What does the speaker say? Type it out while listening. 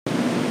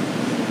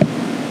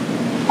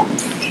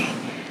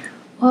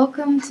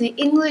Welcome to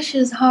English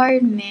is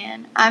Hard,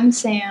 Man. I'm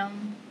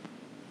Sam.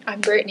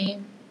 I'm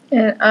Brittany.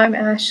 And I'm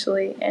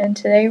Ashley, and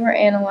today we're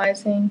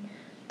analyzing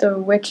the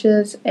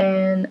witches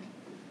in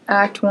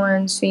Act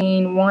 1,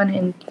 Scene 1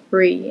 and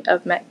 3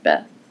 of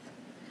Macbeth.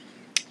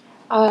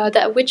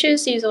 The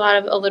witches use a lot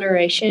of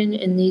alliteration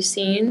in these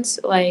scenes,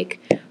 like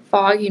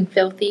fog and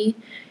filthy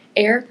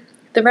air.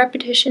 The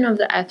repetition of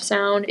the F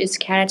sound is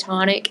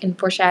catatonic and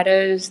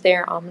foreshadows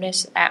their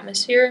ominous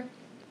atmosphere.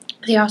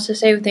 They also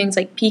say things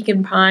like peak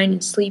and pine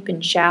and sleep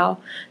and shall.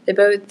 They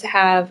both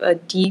have a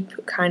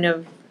deep, kind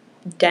of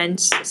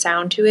dense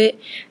sound to it,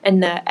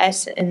 and the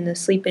S in the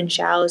sleep and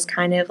shall is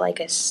kind of like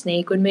a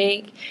snake would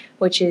make,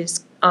 which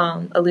is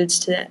alludes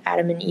to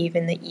Adam and Eve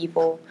and the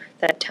evil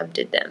that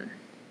tempted them.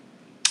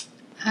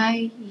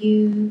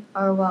 In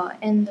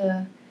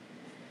the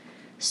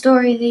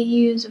story they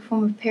use a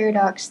form of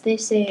paradox. They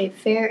say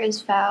fair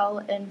is foul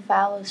and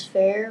foul is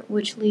fair,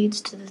 which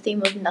leads to the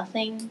theme of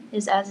nothing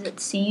is as it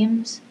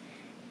seems.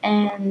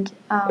 And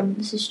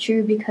this is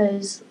true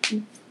because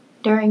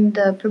during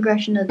the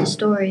progression of the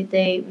story,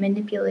 they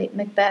manipulate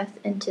Macbeth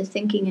into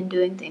thinking and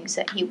doing things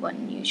that he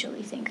wouldn't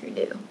usually think or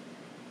do.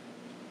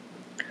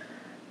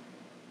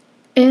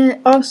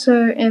 And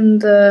also in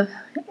the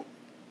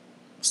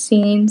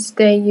scenes,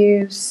 they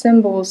use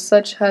symbols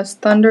such as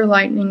thunder,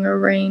 lightning, or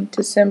rain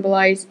to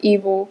symbolize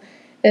evil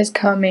is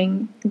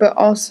coming, but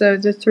also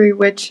the three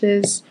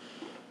witches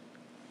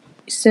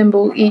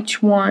symbol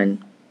each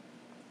one,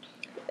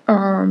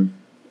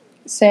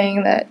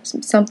 saying that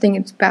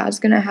something bad is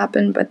going to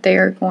happen, but they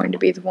are going to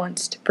be the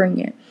ones to bring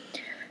it.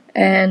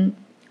 And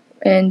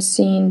in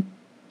Scene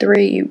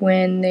 3,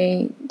 when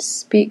they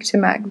speak to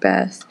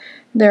Macbeth,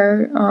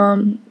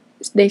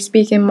 they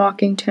speak in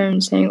mocking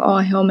tones, saying, "All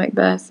hail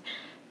Macbeth,"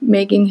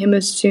 making him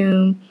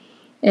assume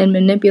and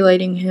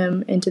manipulating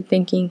him into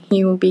thinking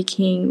he will be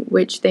king,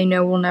 which they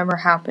know will never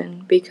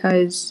happen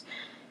because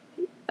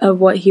of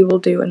what he will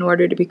do in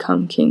order to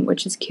become king,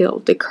 which is kill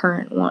the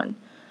current one.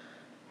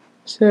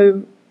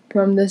 So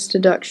from this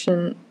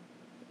deduction,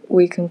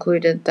 we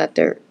concluded that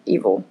they're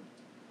evil.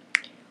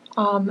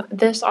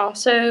 This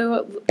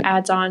also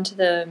adds on to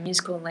the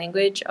musical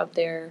language of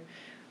their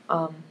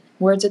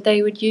words that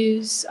they would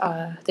use.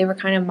 They were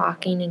kind of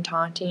mocking and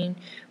taunting,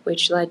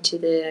 which led to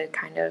the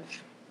kind of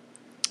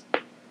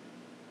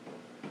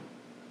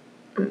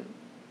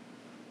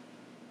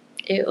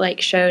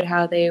it showed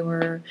how they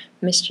were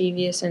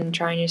mischievous and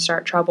trying to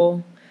start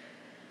trouble,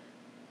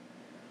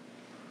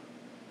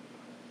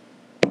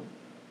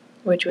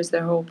 which was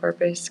their whole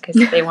purpose because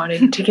they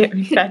wanted to get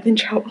Macbeth in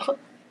trouble.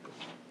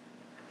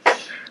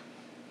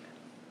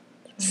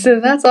 So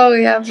that's all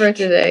we have for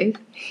today.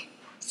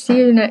 See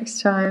you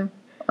next time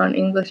on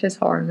English is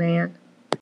Hard, Man.